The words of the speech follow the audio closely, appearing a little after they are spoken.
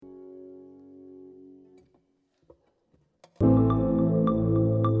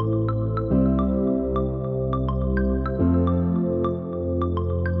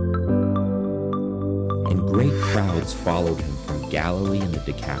Crowds followed him from Galilee and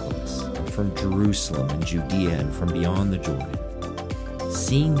the Decapolis, and from Jerusalem and Judea and from beyond the Jordan.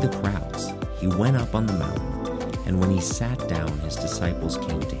 Seeing the crowds, he went up on the mountain, and when he sat down, his disciples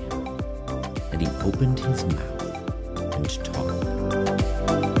came to him. And he opened his mouth and taught them.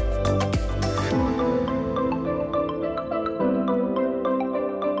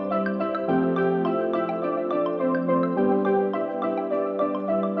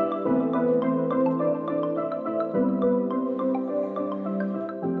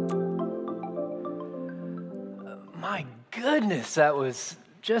 My goodness, that was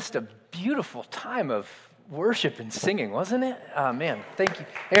just a beautiful time of worship and singing, wasn't it? Man, thank you.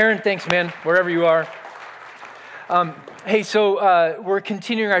 Aaron, thanks, man, wherever you are. We're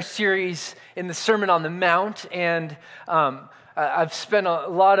continuing our series in the Sermon on the Mount, and I've spent a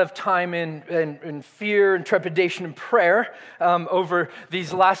lot of time in fear and trepidation and prayer over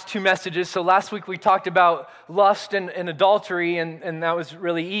these last two messages. So last week we talked about lust and adultery, and that was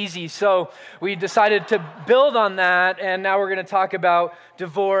really easy. So we decided to build on that, and now we're going to talk about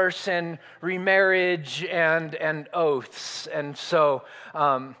divorce and remarriage and oaths. And so,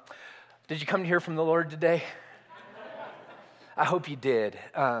 did you come to hear from the Lord today? I hope you did,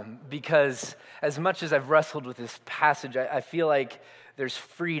 because as much as I've wrestled with this passage, I feel like there's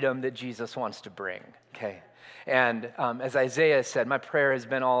freedom that Jesus wants to bring, okay? And as Isaiah said, my prayer has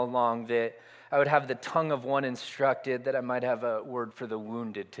been all along that I would have the tongue of one instructed, that I might have a word for the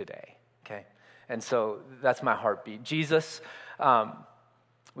wounded today, okay? And so that's my heartbeat. Jesus,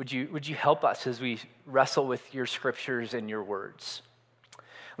 would you help us as we wrestle with your scriptures and your words?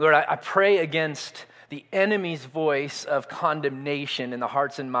 Lord, I pray against the enemy's voice of condemnation in the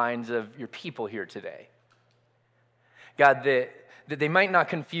hearts and minds of your people here today. God, that they might not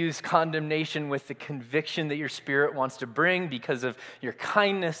confuse condemnation with the conviction that your Spirit wants to bring because of your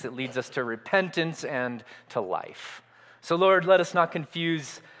kindness that leads us to repentance and to life. So Lord, let us not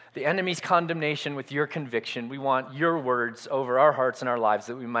confuse the enemy's condemnation with your conviction. We want your words over our hearts and our lives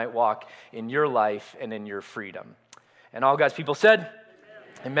that we might walk in your life and in your freedom. And all God's people said,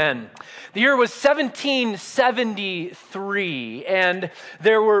 Amen. The year was 1773, and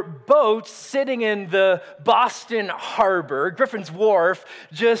there were boats sitting in the Boston Harbor, Griffin's Wharf,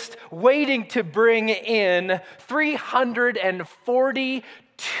 just waiting to bring in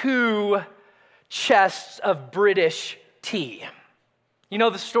 342 chests of British tea. You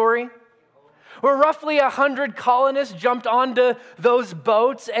know the story? Where roughly 100 colonists jumped onto those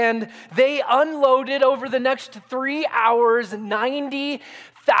boats, and they unloaded over the next 3 hours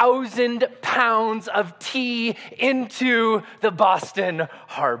 90,000 pounds of tea into the Boston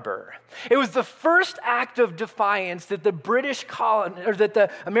Harbor. It was the first act of defiance that the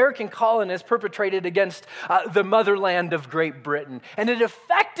American colonists perpetrated against the motherland of Great Britain, and it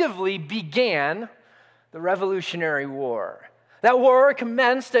effectively began the Revolutionary War. That war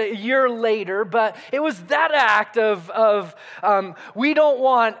commenced a year later, but it was that act of we don't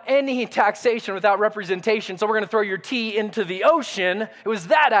want any taxation without representation, so we're going to throw your tea into the ocean. It was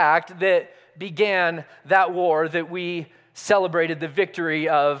that act that began that war that we celebrated the victory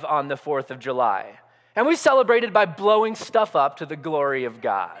of on the 4th of July. And we celebrated by blowing stuff up to the glory of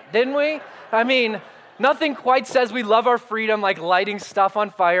God, didn't we? I mean, nothing quite says we love our freedom like lighting stuff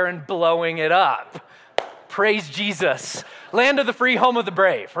on fire and blowing it up. Praise Jesus. Land of the free, home of the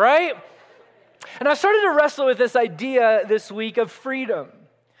brave, right? And I started to wrestle with this idea this week of freedom,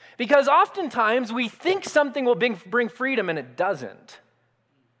 because oftentimes we think something will bring freedom and it doesn't.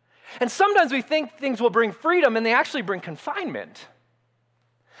 And sometimes we think things will bring freedom and they actually bring confinement.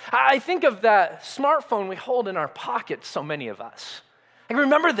 I think of that smartphone we hold in our pocket, so many of us. I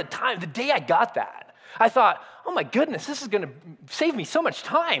remember the day I got that. I thought, oh my goodness, this is going to save me so much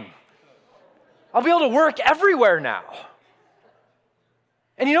time. I'll be able to work everywhere now.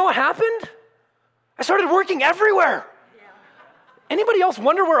 And you know what happened? I started working everywhere. Anybody else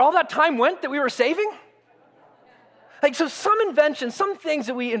wonder where all that time went that we were saving? So some inventions, some things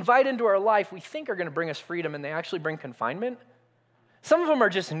that we invite into our life we think are going to bring us freedom, and they actually bring confinement. Some of them are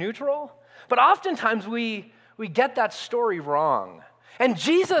just neutral, but oftentimes we get that story wrong. And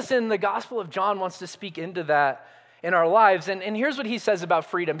Jesus in the Gospel of John wants to speak into that in our lives. And here's what he says about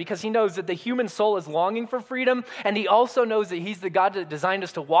freedom, because he knows that the human soul is longing for freedom, and he also knows that he's the God that designed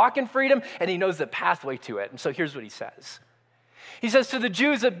us to walk in freedom, and he knows the pathway to it. And so here's what he says. He says to the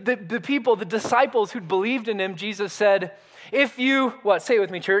Jews, the people, the disciples who'd believed in him, Jesus said, if you, say it with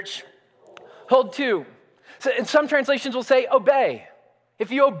me, church, hold to. So, and some translations will say obey.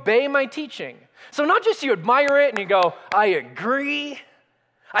 If you obey my teaching. So not just you admire it and you go, I agree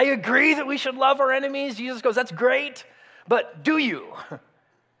that we should love our enemies. Jesus goes, that's great, but do you?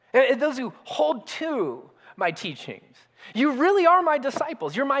 And those who hold to my teachings. You really are my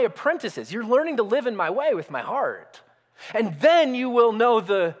disciples. You're my apprentices. You're learning to live in my way with my heart. And then you will know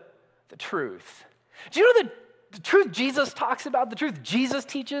the truth. Do you know that the truth Jesus talks about, the truth Jesus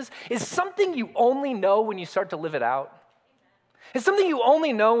teaches, is something you only know when you start to live it out? It's something you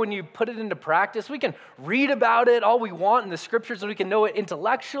only know when you put it into practice. We can read about it all we want in the scriptures and we can know it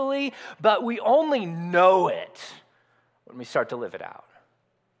intellectually, but we only know it when we start to live it out.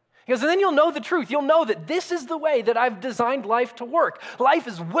 He goes, and then you'll know the truth. You'll know that this is the way that I've designed life to work. Life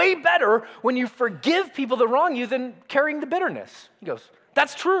is way better when you forgive people that wrong you than carrying the bitterness. He goes,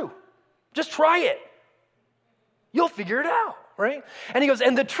 that's true. Just try it. You'll figure it out, right? And he goes,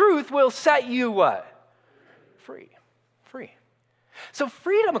 and the truth will set you what? Free. So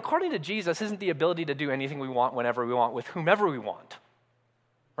freedom, according to Jesus, isn't the ability to do anything we want, whenever we want, with whomever we want,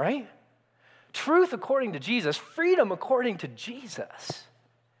 right? Truth, according to Jesus, freedom, according to Jesus,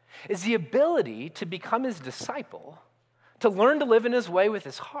 is the ability to become his disciple, to learn to live in his way with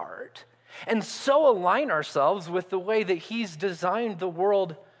his heart, and so align ourselves with the way that he's designed the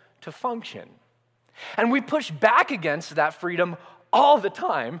world to function. And we push back against that freedom all the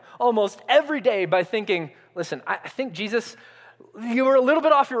time, almost every day, by thinking, listen, I think Jesus, you were a little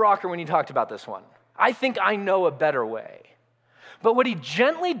bit off your rocker when you talked about this one. I think I know a better way. But what he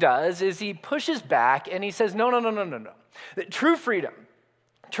gently does is he pushes back and he says, no. True freedom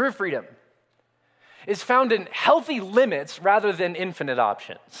is found in healthy limits rather than infinite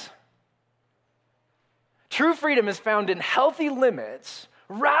options. True freedom is found in healthy limits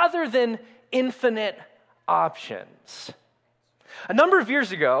rather than infinite options. A number of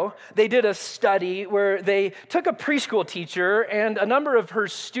years ago, they did a study where they took a preschool teacher and a number of her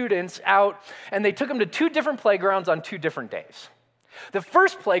students out, and they took them to 2 different playgrounds on 2 different days. The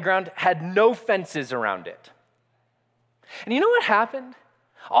first playground had no fences around it. And you know what happened?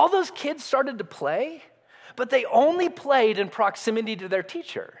 All those kids started to play, but they only played in proximity to their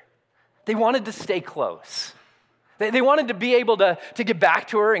teacher. They wanted to stay close. They wanted to be able to get back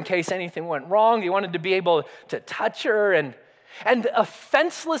to her in case anything went wrong. They wanted to be able to touch her. And a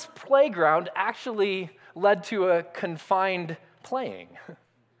fenceless playground actually led to a confined playing. So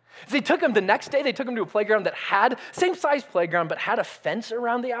they took them the next day, they took them to a playground that had, same size playground, but had a fence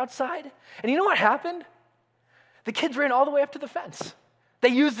around the outside. And you know what happened? The kids ran all the way up to the fence. They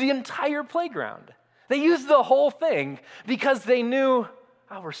used the entire playground. They used the whole thing because they knew,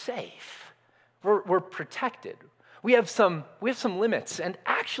 we're safe. We're protected. We have some limits. And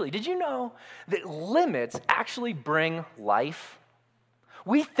actually, did you know that limits actually bring life?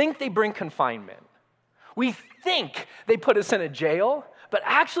 We think they bring confinement. We think they put us in a jail, but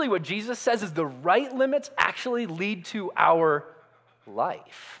actually what Jesus says is the right limits actually lead to our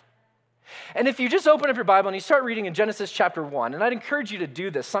life. And if you just open up your Bible and you start reading in Genesis chapter 1, and I'd encourage you to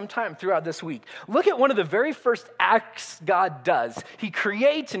do this sometime throughout this week, look at one of the very first acts God does. He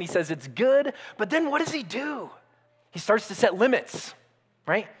creates and he says it's good, but then what does he do? He starts to set limits,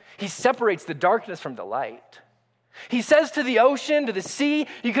 right? He separates the darkness from the light. He says to the ocean, to the sea,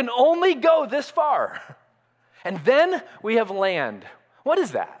 you can only go this far. And then we have land. What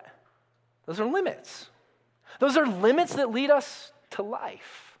is that? Those are limits. Those are limits that lead us to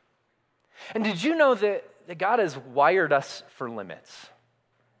life. And did you know that God has wired us for limits?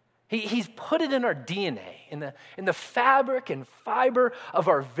 He's put it in our DNA, in the fabric and fiber of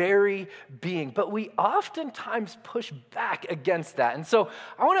our very being. But we oftentimes push back against that. And so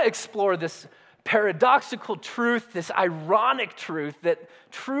I want to explore this paradoxical truth, this ironic truth that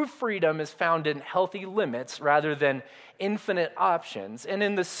true freedom is found in healthy limits rather than infinite options. And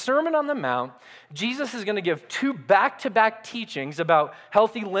in the Sermon on the Mount, Jesus is going to give 2 back-to-back teachings about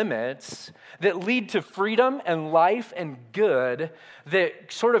healthy limits that lead to freedom and life and good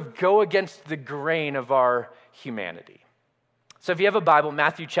that sort of go against the grain of our humanity. So if you have a Bible,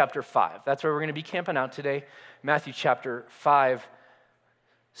 Matthew chapter 5, that's where we're going to be camping out today. Matthew chapter 5,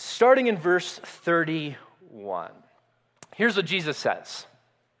 starting in verse 31. Here's what Jesus says.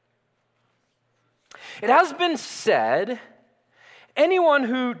 It has been said, anyone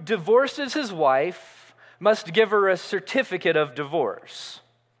who divorces his wife must give her a certificate of divorce.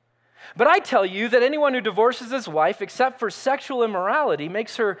 But I tell you that anyone who divorces his wife, except for sexual immorality,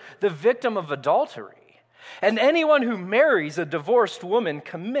 makes her the victim of adultery. And anyone who marries a divorced woman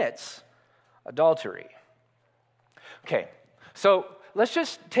commits adultery. Okay, so let's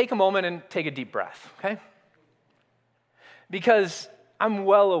just take a moment and take a deep breath, okay? Because I'm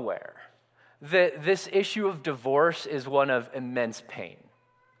well aware that this issue of divorce is one of immense pain.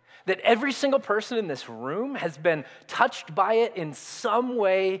 that every single person in this room has been touched by it in some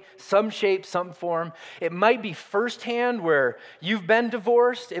way, some shape, some form. It might be firsthand where you've been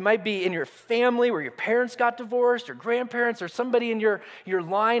divorced. It might be in your family where your parents got divorced, or grandparents, or somebody in your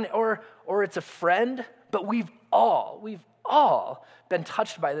line, or it's a friend. But we've all been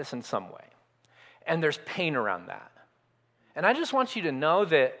touched by this in some way. And there's pain around that. And I just want you to know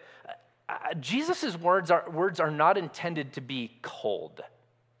that Jesus' words are not intended to be cold.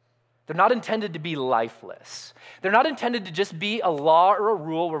 They're not intended to be lifeless. They're not intended to just be a law or a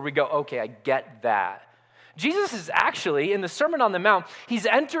rule where we go, okay, I get that. Jesus is actually, in the Sermon on the Mount, he's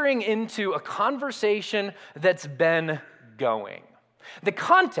entering into a conversation that's been going. The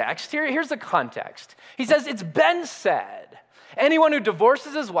context, here's the context. He says, it's been said, anyone who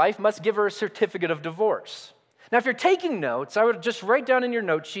divorces his wife must give her a certificate of divorce. Now, if you're taking notes, I would just write down in your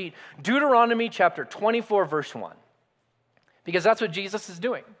note sheet, Deuteronomy chapter 24, verse 1, because that's what Jesus is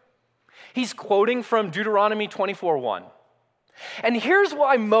doing. He's quoting from Deuteronomy 24:1. And here's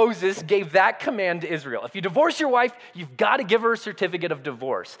why Moses gave that command to Israel. If you divorce your wife, you've got to give her a certificate of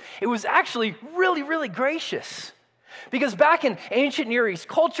divorce. It was actually really, really gracious. Because back in ancient Near East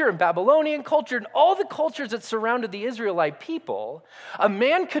culture and Babylonian culture and all the cultures that surrounded the Israelite people, a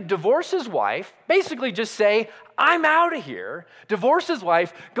man could divorce his wife, basically just say, I'm out of here, divorce his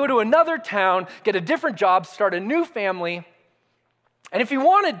wife, go to another town, get a different job, start a new family. And if he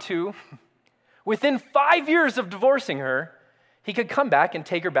wanted to, within 5 years of divorcing her, he could come back and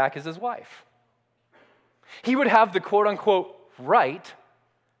take her back as his wife. He would have the quote-unquote right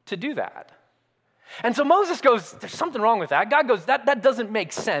to do that. And so Moses goes, there's something wrong with that. God goes, that doesn't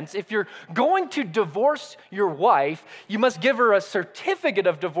make sense. If you're going to divorce your wife, you must give her a certificate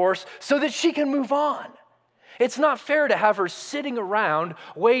of divorce so that she can move on. It's not fair to have her sitting around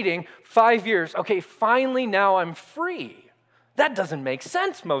waiting 5 years. Okay, finally now I'm free. That doesn't make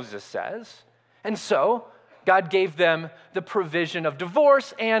sense, Moses says. And so God gave them the provision of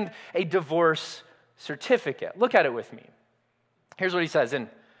divorce and a divorce certificate. Look at it with me. Here's what he says in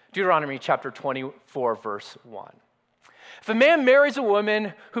Deuteronomy chapter 24, verse 1. If a man marries a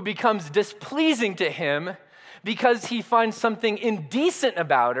woman who becomes displeasing to him because he finds something indecent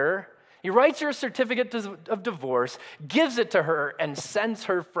about her, he writes her a certificate of divorce, gives it to her, and sends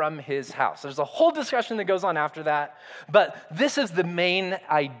her from his house. There's a whole discussion that goes on after that, but this is the main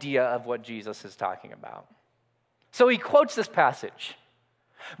idea of what Jesus is talking about. So he quotes this passage,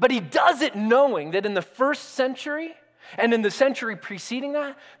 but he does it knowing that in the first century and in the century preceding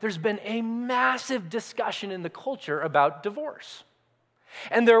that, there's been a massive discussion in the culture about divorce.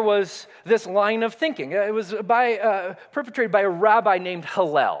 And there was this line of thinking. It was perpetrated by a rabbi named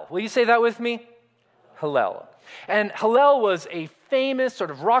Hillel. Will you say that with me? Hillel. And Hillel was a famous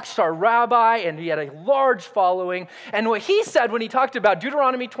sort of rock star rabbi, and he had a large following. And what he said when he talked about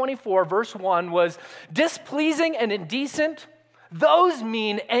Deuteronomy 24, verse 1, was displeasing and indecent. Those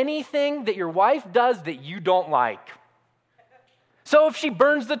mean anything that your wife does that you don't like. So if she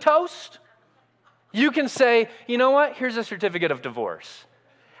burns the toast, you can say, you know what, here's a certificate of divorce.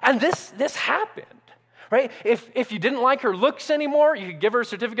 And this happened, right? If you didn't like her looks anymore, you could give her a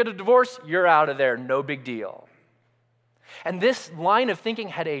certificate of divorce, you're out of there, no big deal. And this line of thinking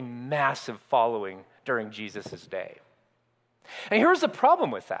had a massive following during Jesus' day. And here's the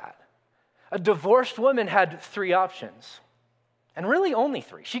problem with that. A divorced woman had 3 options. And really only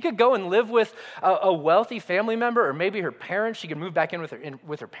 3. She could go and live with a wealthy family member, or maybe her parents. She could move back in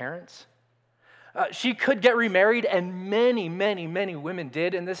with her parents. She could get remarried, and many, many, many women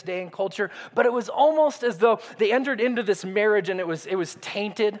did in this day and culture, but it was almost as though they entered into this marriage and it was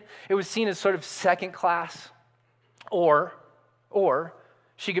tainted. It was seen as sort of second class. Or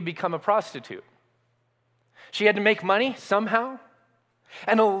she could become a prostitute. She had to make money somehow.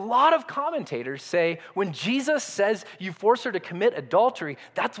 And a lot of commentators say when Jesus says you force her to commit adultery,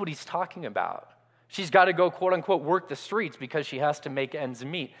 that's what he's talking about. She's got to go, quote unquote, work the streets because she has to make ends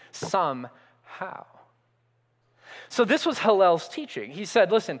meet somehow. So this was Hillel's teaching. He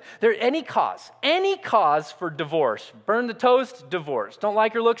said, listen, there any cause for divorce. Burn the toast, divorce. Don't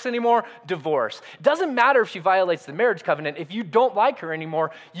like her looks anymore, divorce. It doesn't matter if she violates the marriage covenant. If you don't like her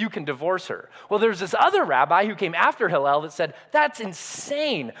anymore, you can divorce her. Well, there's this other rabbi who came after Hillel that said, that's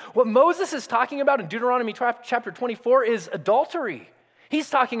insane. What Moses is talking about in Deuteronomy chapter 24 is adultery. He's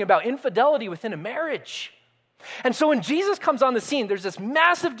talking about infidelity within a marriage. And so when Jesus comes on the scene, there's this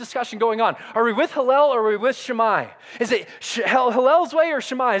massive discussion going on. Are we with Hillel or are we with Shammai? Is it Hillel's way or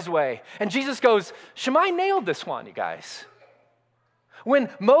Shammai's way? And Jesus goes, Shammai nailed this one, you guys.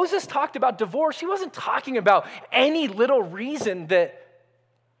 When Moses talked about divorce, he wasn't talking about any little reason that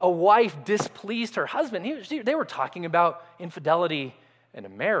a wife displeased her husband. They were talking about infidelity in a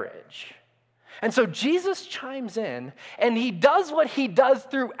marriage. And so Jesus chimes in, and he does what he does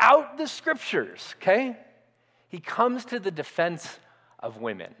throughout the scriptures, okay? He comes to the defense of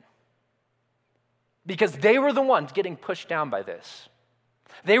women because they were the ones getting pushed down by this.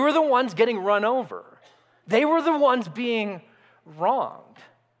 They were the ones getting run over. They were the ones being wronged.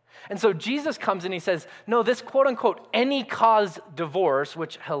 And so Jesus comes and he says, no, this quote-unquote any cause divorce,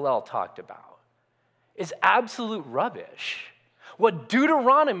 which Hillel talked about, is absolute rubbish. What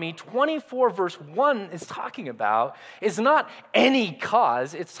Deuteronomy 24 verse 1 is talking about is not any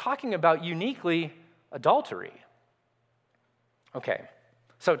cause, it's talking about uniquely adultery. Okay,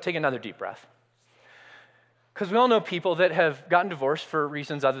 so take another deep breath. Because we all know people that have gotten divorced for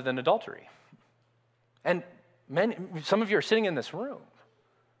reasons other than adultery. And some of you are sitting in this room.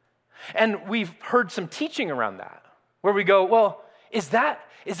 And we've heard some teaching around that, where we go, well, is that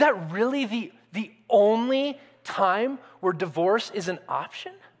really the only time where divorce is an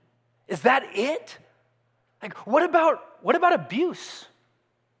option? Is that it? Like, what about abuse?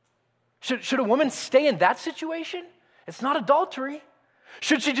 Should a woman stay in that situation? It's not adultery.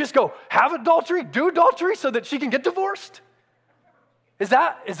 Should she just go have adultery, do adultery so that she can get divorced? Is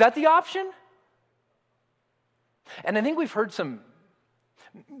that the option? And I think we've heard some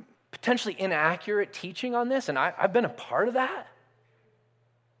potentially inaccurate teaching on this, and I've been a part of that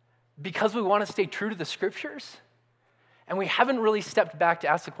because we want to stay true to the scriptures, and we haven't really stepped back to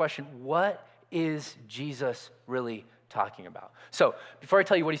ask the question, what is Jesus really talking about? So before I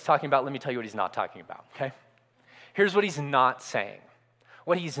tell you what he's talking about, let me tell you what he's not talking about, okay? Here's what he's not saying.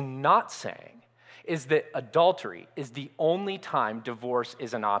 What he's not saying is that adultery is the only time divorce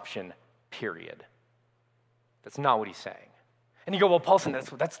is an option, period. That's not what he's saying. And you go, well, Paulson, that's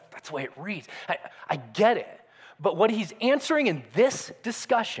the way it reads. I get it. But what he's answering in this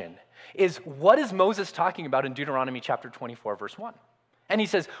discussion is, what is Moses talking about in Deuteronomy chapter 24, verse 1? And he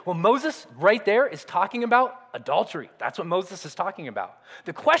says, well, Moses right there is talking about adultery. That's what Moses is talking about.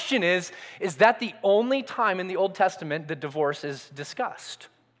 The question is that the only time in the Old Testament that divorce is discussed?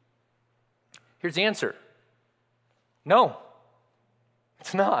 Here's the answer. No,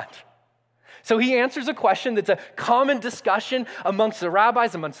 it's not. So he answers a question that's a common discussion amongst the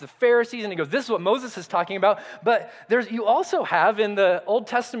rabbis, amongst the Pharisees, and he goes, this is what Moses is talking about. But you also have in the Old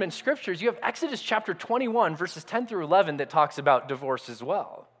Testament scriptures, you have Exodus chapter 21, verses 10 through 11, that talks about divorce as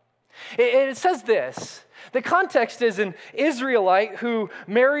well. It says this. The context is an Israelite who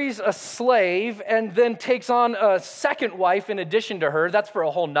marries a slave and then takes on a second wife in addition to her. That's for a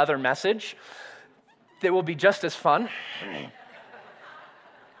whole nother message that will be just as fun.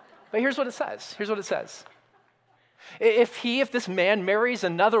 But here's what it says. If this man marries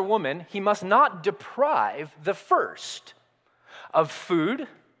another woman, he must not deprive the first of food,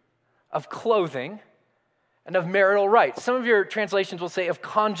 of clothing, and of marital rights. Some of your translations will say of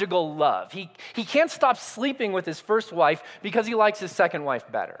conjugal love. He can't stop sleeping with his first wife because he likes his second wife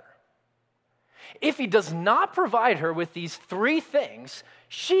better. If he does not provide her with these three things,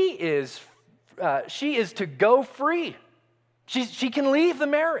 she is to go free. She can leave the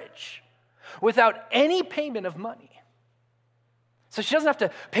marriage without any payment of money. So she doesn't have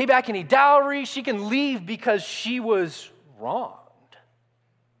to pay back any dowry. She can leave because she was wronged.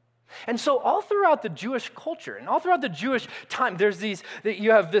 And so all throughout the Jewish culture and all throughout the Jewish time,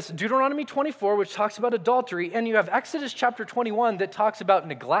 you have this Deuteronomy 24, which talks about adultery, and you have Exodus chapter 21 that talks about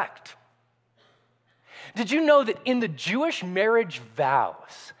neglect. Did you know that in the Jewish marriage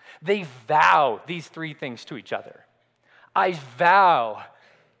vows, they vow these three things to each other? I vow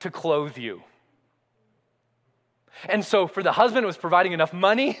to clothe you. And so for the husband, it was providing enough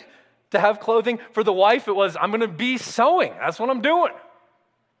money to have clothing. For the wife, it was, I'm going to be sewing. That's what I'm doing.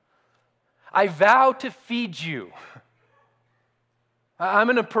 I vow to feed you. I'm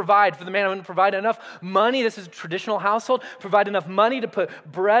going to provide for the man. I'm going to provide enough money. This is a traditional household. Provide enough money to put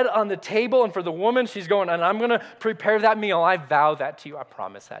bread on the table. And for the woman, she's going, and I'm going to prepare that meal. I vow that to you. I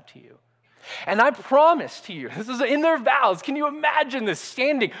promise that to you. And I promise to you, this is in their vows. Can you imagine this?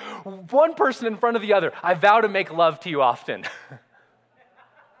 Standing one person in front of the other. I vow to make love to you often.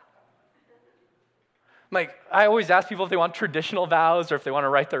 Like, I always ask people if they want traditional vows or if they want to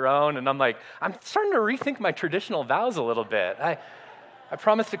write their own. And I'm like, I'm starting to rethink my traditional vows a little bit. I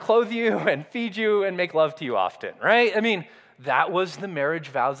promise to clothe you and feed you and make love to you often, right? I mean, that was the marriage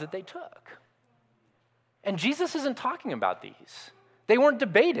vows that they took. And Jesus isn't talking about these. They weren't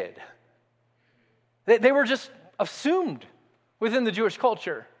debated. They were just assumed within the Jewish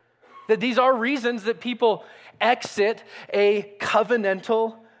culture that these are reasons that people exit a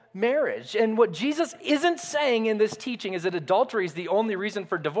covenantal marriage. And what Jesus isn't saying in this teaching is that adultery is the only reason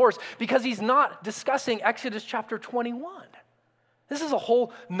for divorce, because he's not discussing Exodus chapter 21. This is a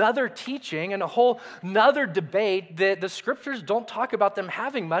whole nother teaching and a whole nother debate that the scriptures don't talk about them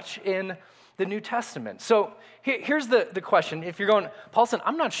having much in the New Testament. So here's the question. If you're going, Paulson,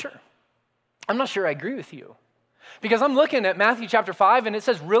 I'm not sure. I'm not sure I agree with you. Because I'm looking at Matthew chapter 5, and it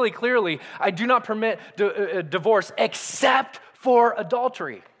says really clearly, I do not permit divorce except for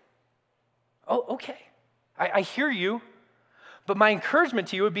adultery. Oh, okay. I hear you. But my encouragement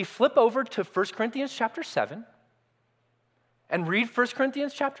to you would be flip over to 1 Corinthians chapter 7 and read 1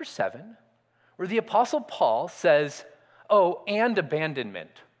 Corinthians chapter 7, where the Apostle Paul says, oh, and abandonment.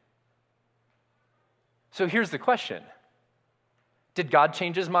 So here's the question. Did God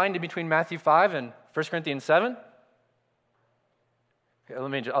change his mind in between Matthew 5 and 1 Corinthians 7?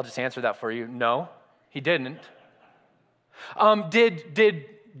 Okay, I'll just answer that for you. No, he didn't. Did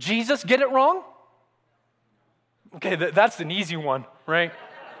Jesus get it wrong? Okay, that's an easy one, right?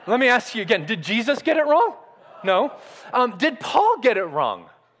 Let me ask you again. Did Jesus get it wrong? No. Did Paul get it wrong?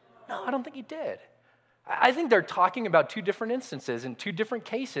 No, I don't think he did. I think they're talking about two different instances and two different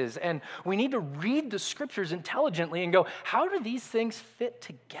cases, and we need to read the scriptures intelligently and go, how do these things fit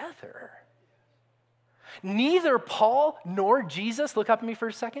together? Neither Paul nor Jesus, look up at me for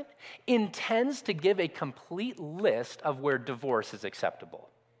a second, intends to give a complete list of where divorce is acceptable.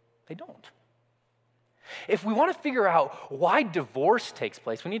 They don't. If we want to figure out why divorce takes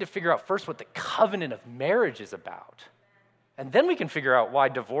place, we need to figure out first what the covenant of marriage is about. And then we can figure out why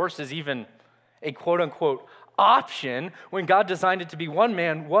divorce is even a quote-unquote option when God designed it to be one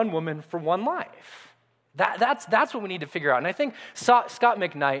man, one woman for one life. That's what we need to figure out. And I think Scott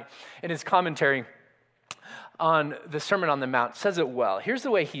McKnight, in his commentary on the Sermon on the Mount, says it well. Here's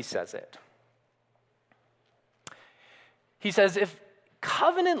the way he says it. He says, if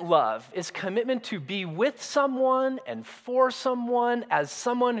covenant love is commitment to be with someone and for someone as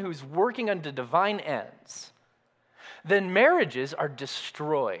someone who's working unto divine ends, then marriages are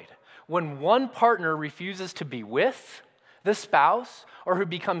destroyed when one partner refuses to be with the spouse or who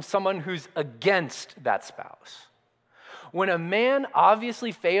becomes someone who's against that spouse. When a man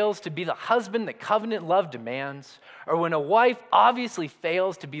obviously fails to be the husband that covenant love demands, or when a wife obviously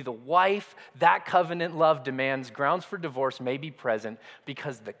fails to be the wife that covenant love demands, grounds for divorce may be present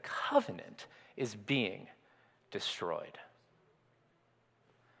because the covenant is being destroyed.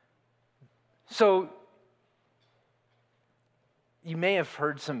 So, you may have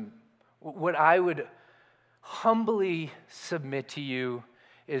heard what I would humbly submit to you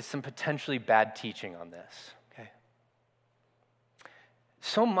is some potentially bad teaching on this.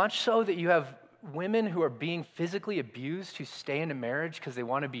 So much so that you have women who are being physically abused who stay in a marriage because they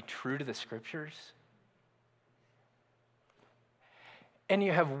want to be true to the scriptures. And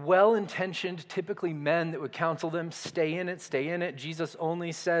you have well-intentioned, typically men that would counsel them, stay in it. Jesus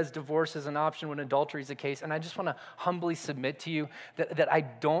only says divorce is an option when adultery is the case. And I just want to humbly submit to you that I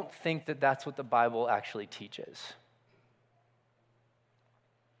don't think that that's what the Bible actually teaches.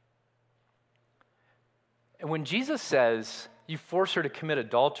 And when Jesus says, you force her to commit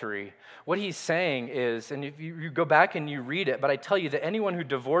adultery, what he's saying is, and if you go back and you read it, but I tell you that anyone who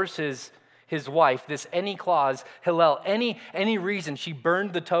divorces his wife, this any clause, Hillel, any reason, she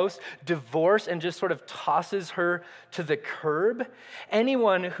burned the toast, divorce, and just sort of tosses her to the curb.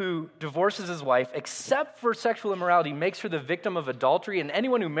 Anyone who divorces his wife, except for sexual immorality, makes her the victim of adultery, and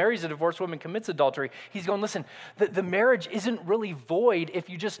anyone who marries a divorced woman commits adultery. He's going, listen, the marriage isn't really void if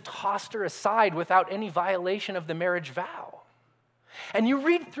you just tossed her aside without any violation of the marriage vow. And you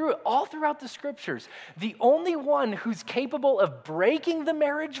read through it all throughout the scriptures. The only one who's capable of breaking the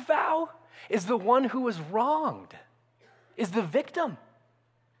marriage vow is the one who was wronged, is the victim.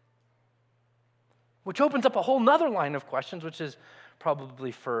 Which opens up a whole nother line of questions, which is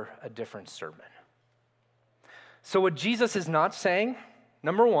probably for a different sermon. So what Jesus is not saying,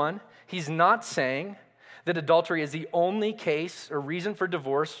 number one, he's not saying that adultery is the only case or reason for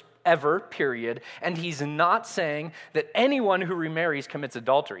divorce ever, period. And he's not saying that anyone who remarries commits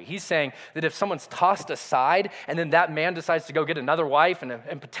adultery. He's saying that if someone's tossed aside and then that man decides to go get another wife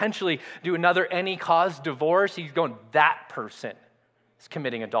and potentially do another any cause divorce, he's going, that person is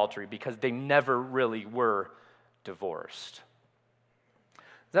committing adultery because they never really were divorced.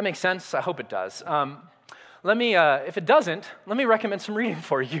 Does that make sense? I hope it does. If it doesn't, let me recommend some reading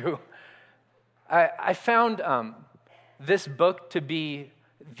for you. I found this book to be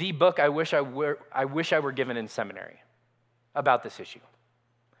the book I wish I were given in seminary about this issue.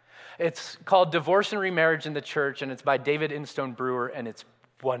 It's called Divorce and Remarriage in the Church, and it's by David Instone Brewer, and it's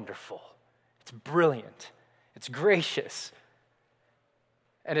wonderful. It's brilliant. It's gracious.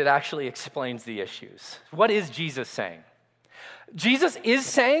 And it actually explains the issues. What is Jesus saying? Jesus is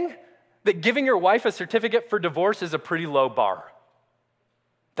saying that giving your wife a certificate for divorce is a pretty low bar.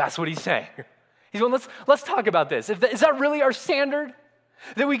 That's what he's saying. He's going, let's talk about this. Is that really our standard?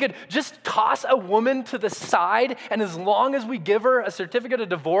 That we could just toss a woman to the side, and as long as we give her a certificate of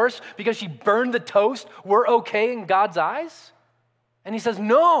divorce because she burned the toast, we're okay in God's eyes? And he says,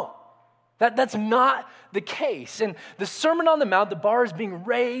 no, that's not the case. And the Sermon on the Mount, the bar is being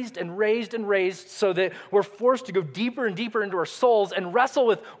raised and raised and raised so that we're forced to go deeper and deeper into our souls and wrestle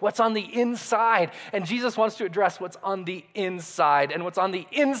with what's on the inside. And Jesus wants to address what's on the inside. And what's on the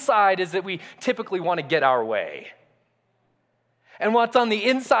inside is that we typically want to get our way. And what's on the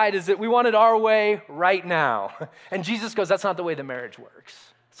inside is that we want it our way right now. And Jesus goes, that's not the way that marriage works.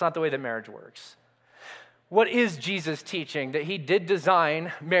 It's not the way that marriage works. What is Jesus teaching? That he did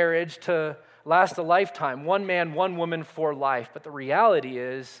design marriage to last a lifetime, one man, one woman for life. But the reality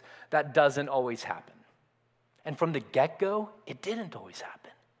is that doesn't always happen. And from the get-go, it didn't always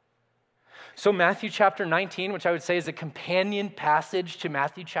happen. So Matthew chapter 19, which I would say is a companion passage to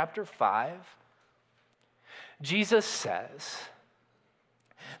Matthew chapter 5, Jesus says,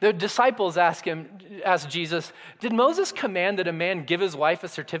 the disciples ask Jesus, did Moses command that a man give his wife a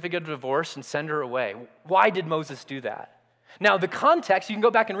certificate of divorce and send her away? Why did Moses do that? Now, the context, you can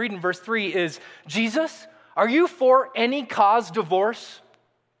go back and read in verse 3, is, Jesus, are you for any cause divorce?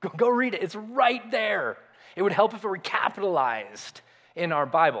 Go read it. It's right there. It would help if it were capitalized in our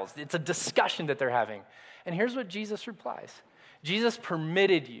Bibles. It's a discussion that they're having. And here's what Jesus replies. Jesus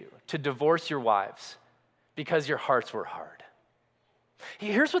permitted you to divorce your wives because your hearts were hard.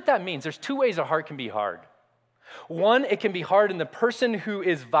 Here's what that means. There's two ways a heart can be hard. One, it can be hard in the person who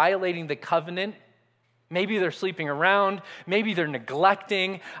is violating the covenant. Maybe they're sleeping around. Maybe they're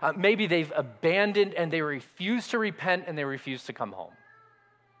neglecting. Maybe they've abandoned and they refuse to repent and they refuse to come home.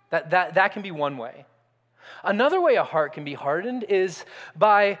 That can be one way. Another way a heart can be hardened is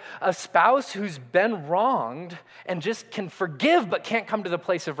by a spouse who's been wronged and just can forgive but can't come to the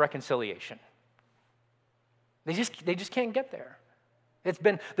place of reconciliation. They just can't get there.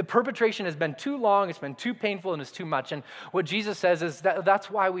 The perpetration has been too long, it's been too painful, and it's too much. And what Jesus says is that's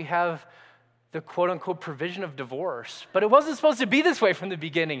why we have the quote-unquote provision of divorce. But it wasn't supposed to be this way from the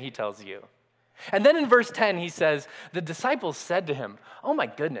beginning, he tells you. And then in verse 10, he says, the disciples said to him, oh my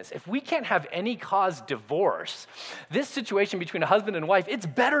goodness, if we can't have any cause divorce, this situation between a husband and wife, it's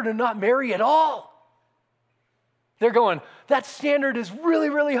better to not marry at all. They're going, that standard is really,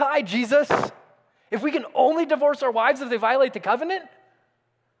 really high, Jesus. If we can only divorce our wives if they violate the covenant,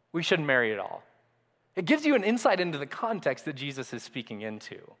 we shouldn't marry at all. It gives you an insight into the context that Jesus is speaking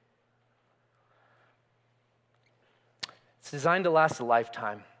into. It's designed to last a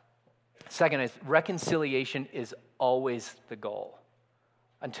lifetime. Second is reconciliation is always the goal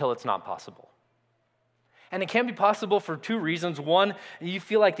until it's not possible. And it can be possible for two reasons. One, you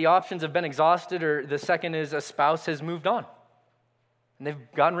feel like the options have been exhausted, or the second is a spouse has moved on. And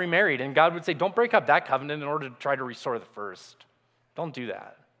they've gotten remarried. And God would say, don't break up that covenant in order to try to restore the first. Don't do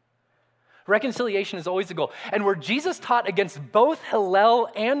that. Reconciliation is always the goal. And where Jesus taught against both Hillel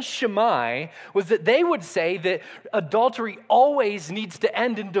and Shammai was that they would say that adultery always needs to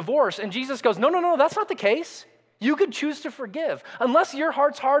end in divorce. And Jesus goes, no, that's not the case. You can choose to forgive. Unless your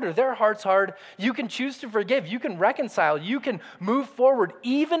heart's hard or their heart's hard, you can choose to forgive. You can reconcile. You can move forward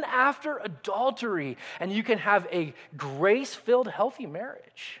even after adultery. And you can have a grace-filled, healthy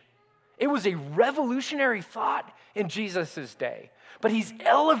marriage. It was a revolutionary thought in Jesus' day. But he's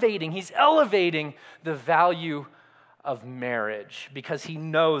elevating the value of marriage because he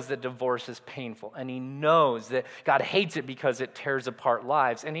knows that divorce is painful, and he knows that God hates it because it tears apart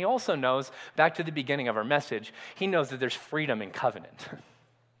lives. And he also knows, back to the beginning of our message, he knows that there's freedom in covenant.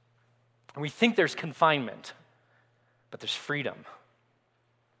 We think there's confinement, but there's freedom.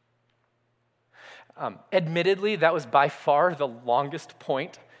 Admittedly, that was by far the longest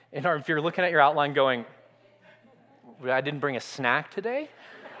point in our, if you're looking at your outline going, I didn't bring a snack today.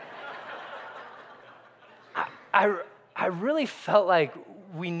 I really felt like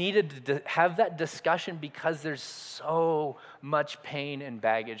we needed to have that discussion because there's so much pain and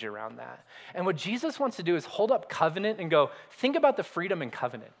baggage around that. And what Jesus wants to do is hold up covenant and go, think about the freedom in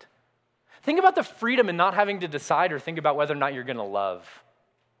covenant. Think about the freedom in not having to decide or think about whether or not you're going to love.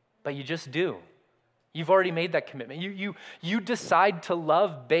 But you just do. You've already made that commitment. You decide to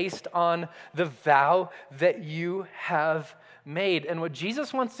love based on the vow that you have made. And what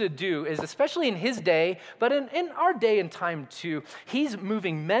Jesus wants to do is, especially in his day, but in our day and time too, he's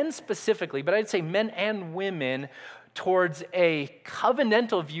moving men specifically, but I'd say men and women, towards a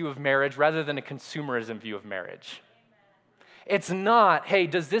covenantal view of marriage rather than a consumerism view of marriage. It's not, hey,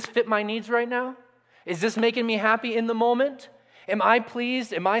 does this fit my needs right now? Is this making me happy in the moment? Am I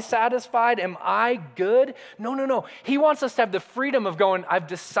pleased? Am I satisfied? Am I good? No. He wants us to have the freedom of going, I've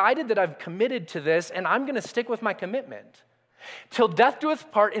decided that I've committed to this, and I'm going to stick with my commitment. Till death do us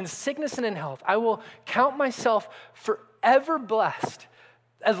part, in sickness and in health, I will count myself forever blessed,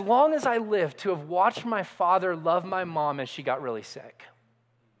 as long as I live, to have watched my father love my mom as she got really sick.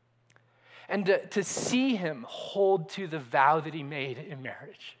 And to see him hold to the vow that he made in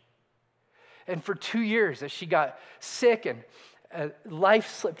marriage. And for 2 years, as she got sick and life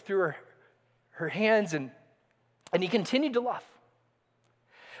slipped through her hands, and he continued to love.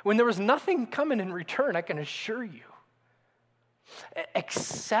 When there was nothing coming in return, I can assure you,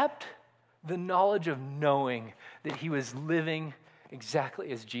 except the knowledge of knowing that he was living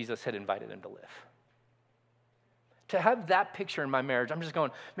exactly as Jesus had invited him to live. To have that picture in my marriage, I'm just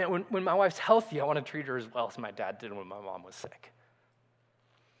going, man, when my wife's healthy, I want to treat her as well as my dad did when my mom was sick.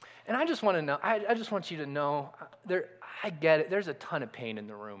 And I just want to know, I just want you to know, I get it, there's a ton of pain in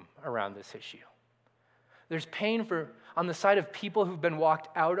the room around this issue. There's pain on the side of people who've been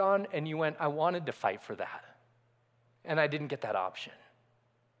walked out on, and you went, I wanted to fight for that, and I didn't get that option.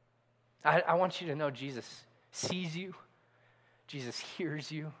 I want you to know Jesus sees you. Jesus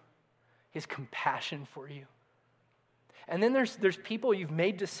hears you. He has compassion for you. And then there's people, you've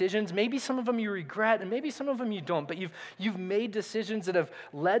made decisions, maybe some of them you regret, and maybe some of them you don't, but you've made decisions that have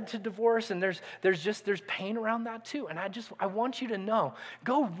led to divorce, and there's pain around that too. And I want you to know,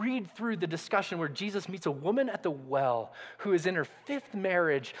 go read through the discussion where Jesus meets a woman at the well who is in her 5th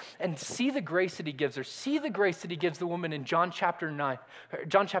marriage, and see the grace that he gives her. See the grace that he gives the woman in John chapter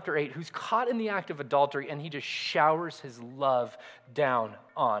 8, who's caught in the act of adultery, and he just showers his love down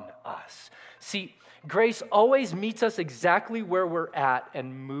on us. See, grace always meets us exactly where we're at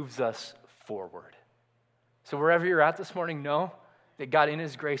and moves us forward. So wherever you're at this morning, know that God in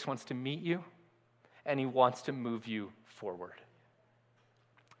his grace wants to meet you and he wants to move you forward.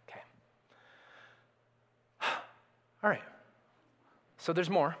 Okay. All right. So there's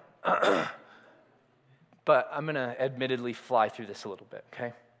more. But I'm going to admittedly fly through this a little bit,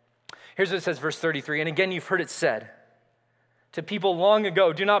 okay? Here's what it says, verse 33. And again, you've heard it said to people long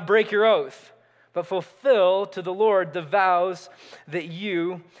ago, do not break your oath, but fulfill to the Lord the vows that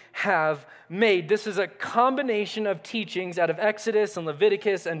you have made. This is a combination of teachings out of Exodus and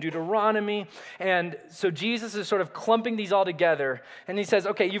Leviticus and Deuteronomy. And so Jesus is sort of clumping these all together. And he says,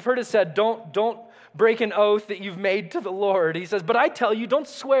 okay, you've heard it said, don't break an oath that you've made to the Lord. He says, but I tell you, don't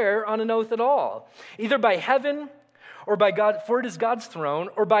swear on an oath at all, either by heaven or by God, for it is God's throne,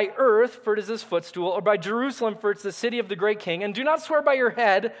 or by earth, for it is his footstool, or by Jerusalem, for it's the city of the great king. And do not swear by your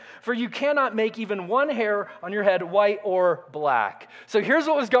head, for you cannot make even one hair on your head white or black. So here's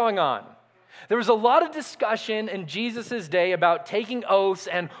what was going on. There was a lot of discussion in Jesus' day about taking oaths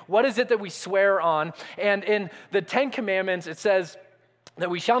and what is it that we swear on. And in the 10 Commandments, it says that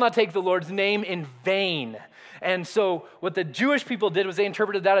we shall not take the Lord's name in vain. And so what the Jewish people did was they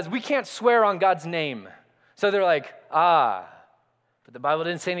interpreted that as we can't swear on God's name. So they're like, but the Bible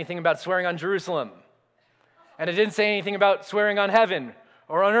didn't say anything about swearing on Jerusalem. And it didn't say anything about swearing on heaven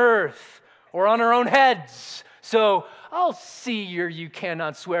or on earth or on our own heads. So I'll see you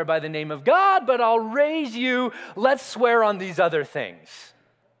cannot swear by the name of God, but I'll raise you. Let's swear on these other things.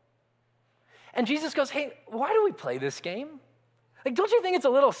 And Jesus goes, hey, why do we play this game? Like, don't you think it's a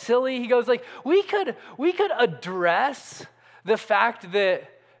little silly? He goes, like, we could address the fact that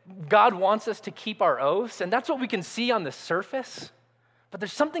God wants us to keep our oaths, and that's what we can see on the surface, but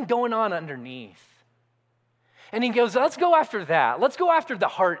there's something going on underneath. And he goes, let's go after that. Let's go after the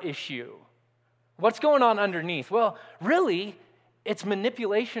heart issue. What's going on underneath? Well, really, it's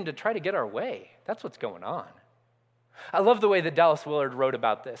manipulation to try to get our way. That's what's going on. I love the way that Dallas Willard wrote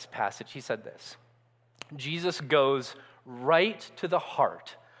about this passage. He said this: Jesus goes right to the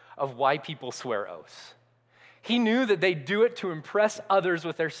heart of why people swear oaths. He knew that they do it to impress others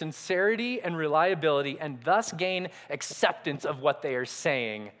with their sincerity and reliability and thus gain acceptance of what they are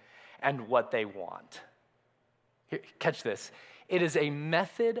saying and what they want. Here, catch this. It is a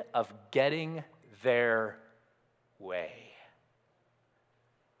method of getting their way.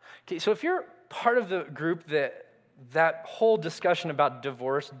 Okay, so if you're part of the group that whole discussion about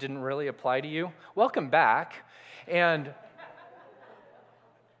divorce didn't really apply to you, welcome back. And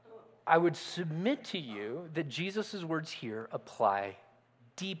I would submit to you that Jesus' words here apply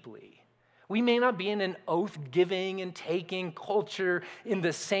deeply. We may not be in an oath-giving and taking culture in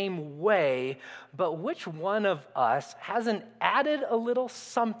the same way, but which one of us hasn't added a little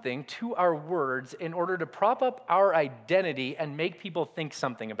something to our words in order to prop up our identity and make people think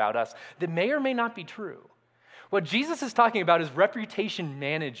something about us that may or may not be true? What Jesus is talking about is reputation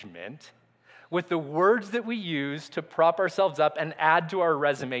management with the words that we use to prop ourselves up and add to our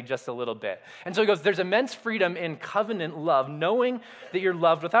resume just a little bit. And so he goes, there's immense freedom in covenant love, knowing that you're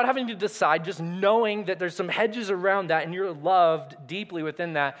loved without having to decide, just knowing that there's some hedges around that and you're loved deeply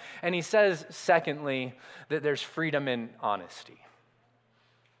within that. And he says, secondly, that there's freedom in honesty.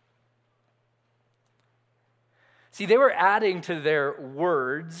 See, they were adding to their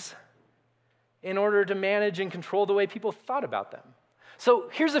words in order to manage and control the way people thought about them. So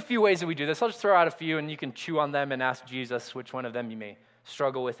here's a few ways that we do this. I'll just throw out a few, and you can chew on them and ask Jesus which one of them you may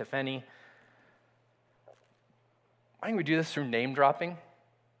struggle with, if any. I think we do this through name dropping.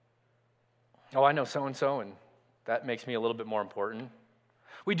 Oh, I know so-and-so, and that makes me a little bit more important.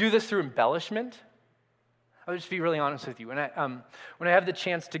 We do this through embellishment. I'll just be really honest with you. When I have the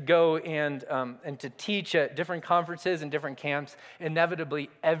chance to go and to teach at different conferences and different camps, inevitably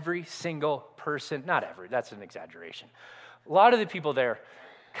every single person, not every, that's an exaggeration. A lot of the people there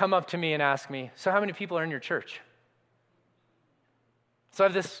come up to me and ask me, so how many people are in your church? So I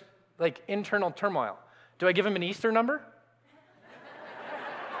have this internal turmoil. Do I give them an Easter number?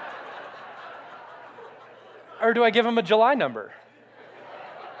 Or do I give them a July number?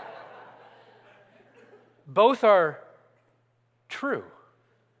 Both are true,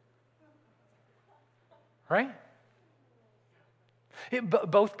 right?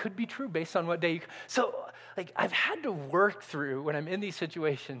 Both could be true based on what day you... So, I've had to work through, when I'm in these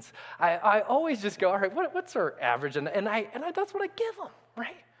situations, I always just go, all right, what's our average? And that's what I give them,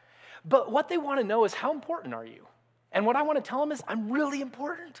 right? But what they want to know is, how important are you? And what I want to tell them is, I'm really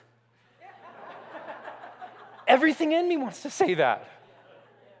important. Everything in me wants to say that.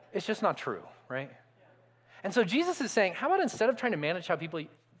 It's just not true, right? And so Jesus is saying, how about instead of trying to manage how people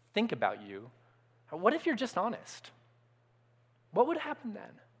think about you, what if you're just honest? What would happen then?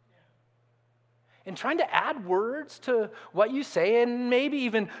 And trying to add words to what you say and maybe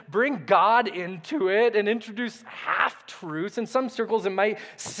even bring God into it and introduce half-truths. In some circles, it might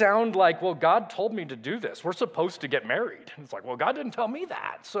sound like, well, God told me to do this. We're supposed to get married. And it's like, well, God didn't tell me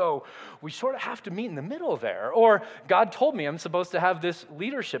that. So we sort of have to meet in the middle there. Or God told me I'm supposed to have this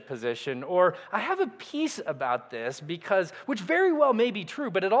leadership position. Or I have a piece about this because, which very well may be true,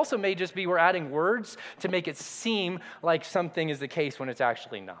 but it also may just be we're adding words to make it seem like something is the case when it's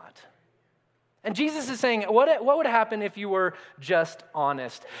actually not. And Jesus is saying, what would happen if you were just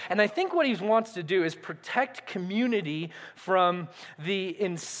honest? And I think what he wants to do is protect community from the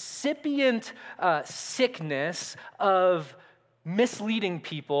incipient sickness of misleading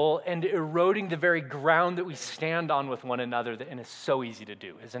people and eroding the very ground that we stand on with one another, and it's so easy to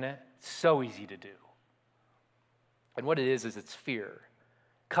do, isn't it? So easy to do. And what it is it's fear,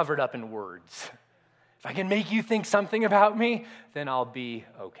 covered up in words. If I can make you think something about me, then I'll be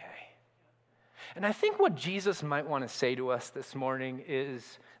okay. And I think what Jesus might want to say to us this morning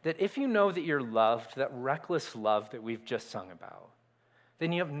is that if you know that you're loved, that reckless love that we've just sung about,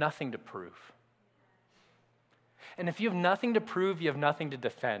 then you have nothing to prove. And if you have nothing to prove, you have nothing to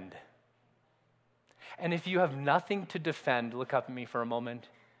defend. And if you have nothing to defend, look up at me for a moment,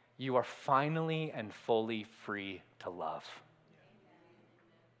 you are finally and fully free to love.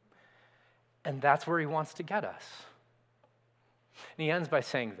 And that's where he wants to get us. And he ends by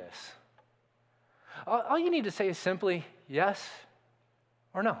saying this. All you need to say is simply yes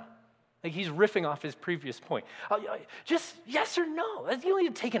or no. He's riffing off his previous point. Just yes or no. You don't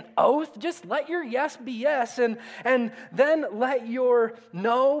need to take an oath. Just let your yes be yes, and then let your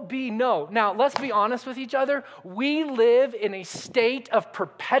no be no. Now, let's be honest with each other. We live in a state of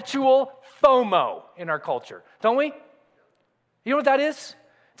perpetual FOMO in our culture, don't we? You know what that is?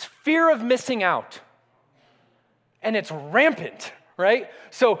 It's fear of missing out. And it's rampant. Right?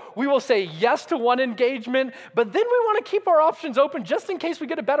 So we will say yes to one engagement, but then we want to keep our options open just in case we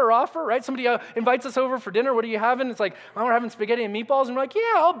get a better offer, right? Somebody invites us over for dinner. What are you having? It's like, oh, we're having spaghetti and meatballs. And we're like,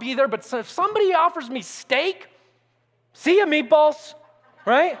 yeah, I'll be there. But if somebody offers me steak, see ya, meatballs,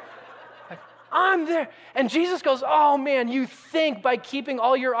 right? I'm there. And Jesus goes, oh man, you think by keeping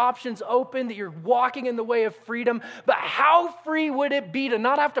all your options open that you're walking in the way of freedom, but how free would it be to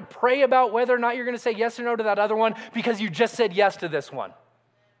not have to pray about whether or not you're going to say yes or no to that other one because you just said yes to this one?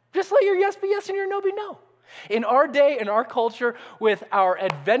 Just let your yes be yes and your no be no. In our day, in our culture, with our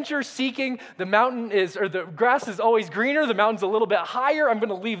adventure seeking, the grass is always greener, the mountain's a little bit higher, I'm going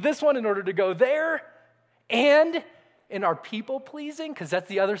to leave this one in order to go there. And in our people-pleasing, because that's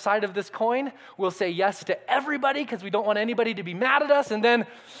the other side of this coin, we'll say yes to everybody because we don't want anybody to be mad at us, and then,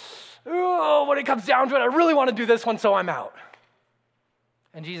 when it comes down to it, I really want to do this one, so I'm out.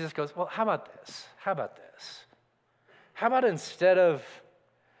 And Jesus goes, well, how about this? How about this? How about instead of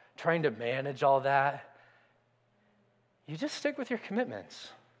trying to manage all that, you just stick with your commitments.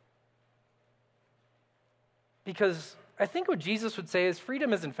 Because I think what Jesus would say is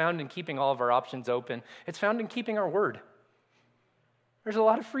freedom isn't found in keeping all of our options open. It's found in keeping our word. There's a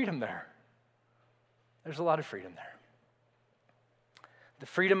lot of freedom there. There's a lot of freedom there. The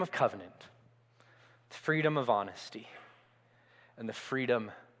freedom of covenant, the freedom of honesty, and the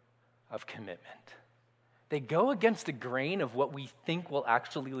freedom of commitment. They go against the grain of what we think will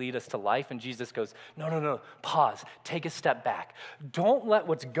actually lead us to life, and Jesus goes, no, pause, take a step back. Don't let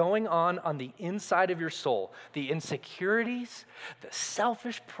what's going on the inside of your soul, the insecurities, the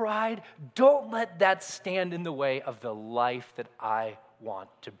selfish pride, don't let that stand in the way of the life that I want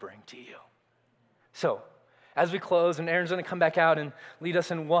to bring to you. So, as we close, and Aaron's going to come back out and lead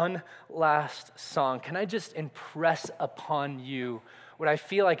us in one last song, can I just impress upon you what I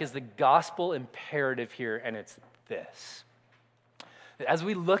feel like is the gospel imperative here, and it's this. That as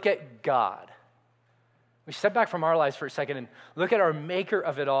we look at God, we step back from our lives for a second and look at our maker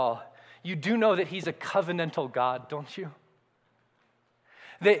of it all. You do know that he's a covenantal God, don't you?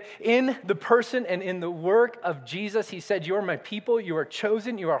 That in the person and in the work of Jesus, he said, you are my people, you are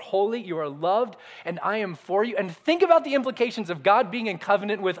chosen, you are holy, you are loved, and I am for you. And think about the implications of God being in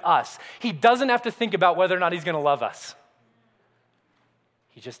covenant with us. He doesn't have to think about whether or not he's going to love us.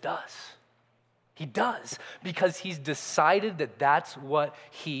 He just does. He does, because he's decided that that's what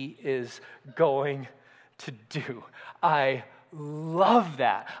he is going to do. I love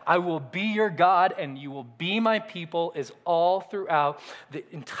that. I will be your God and you will be my people is all throughout the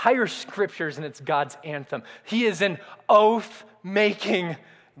entire scriptures, and it's God's anthem. He is an oath-making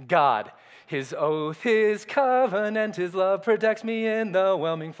God. His oath, his covenant, his love protects me in the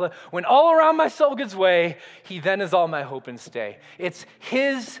whelming flood. When all around my soul gives way, he then is all my hope and stay. It's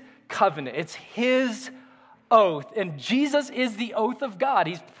his covenant. It's his oath. And Jesus is the oath of God.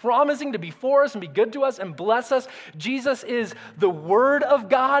 He's promising to be for us and be good to us and bless us. Jesus is the word of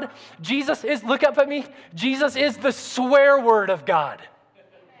God. Jesus is, look up at me, Jesus is the swear word of God.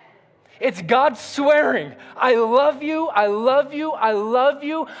 It's God swearing, I love you, I love you, I love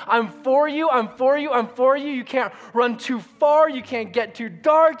you, I'm for you, I'm for you, I'm for you. You can't run too far, you can't get too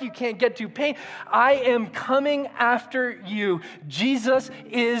dark, you can't get too pain. I am coming after you. Jesus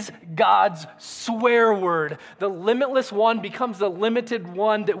is God's swear word. The limitless one becomes the limited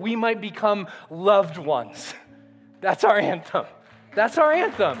one that we might become loved ones. That's our anthem. That's our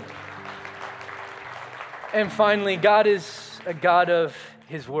anthem. And finally, God is a God of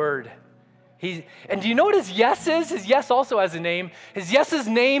his word. And do you know what his yes is? His yes also has a name. His yes's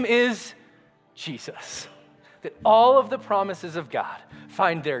name is Jesus. That all of the promises of God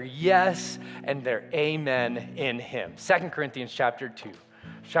find their yes and their amen in him. 2 Corinthians chapter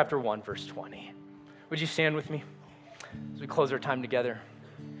 1, verse 20. Would you stand with me as we close our time together?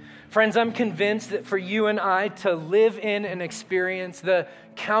 Friends, I'm convinced that for you and I to live in and experience the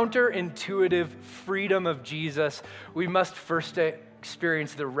counterintuitive freedom of Jesus, we must first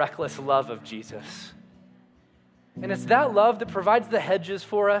experience the reckless love of Jesus. And it's that love that provides the hedges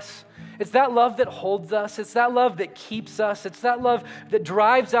for us. It's that love that holds us. It's that love that keeps us. It's that love that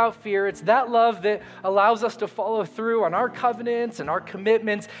drives out fear. It's that love that allows us to follow through on our covenants and our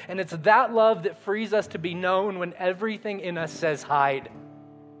commitments. And it's that love that frees us to be known when everything in us says hide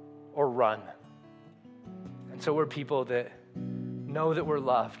or run. And so we're people that know that we're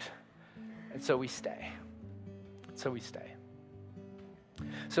loved. And so we stay.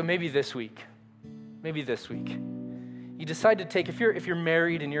 So maybe this week, you decide to take, if you're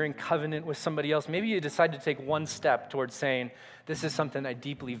married and you're in covenant with somebody else, maybe you decide to take one step towards saying, this is something I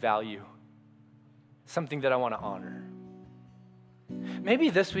deeply value, something that I want to honor.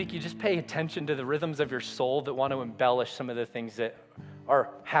 Maybe this week you just pay attention to the rhythms of your soul that want to embellish some of the things that are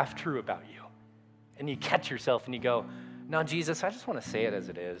half true about you. And you catch yourself and you go, no, Jesus, I just want to say it as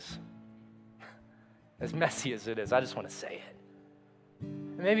it is. As messy as it is, I just want to say it.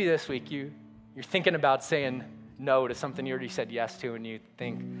 And maybe this week you're thinking about saying no to something you already said yes to, and you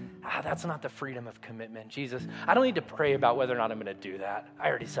think, that's not the freedom of commitment. Jesus, I don't need to pray about whether or not I'm going to do that. I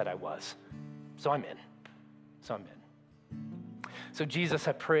already said I was. So I'm in. So Jesus,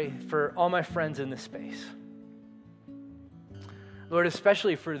 I pray for all my friends in this space. Lord,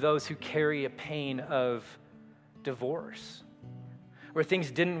 especially for those who carry a pain of divorce, where things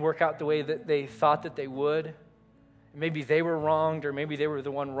didn't work out the way that they thought that they would. Maybe they were wronged, or maybe they were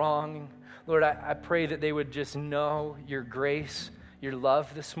the one wrong. Lord, I pray that they would just know your grace, your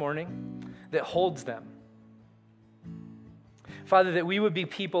love this morning that holds them. Father, that we would be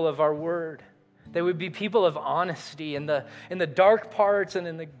people of our word, that would be people of honesty in the dark parts and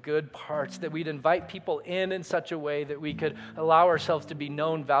in the good parts, that we'd invite people in such a way that we could allow ourselves to be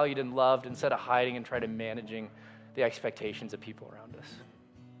known, valued, and loved instead of hiding and trying to managing the expectations of people around us.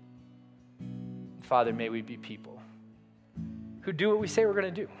 Father, may we be people who do what we say we're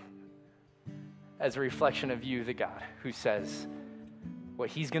going to do as a reflection of you, the God, who says what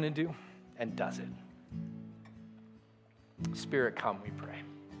he's going to do and does it. Spirit, come, we pray.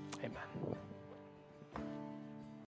 Amen.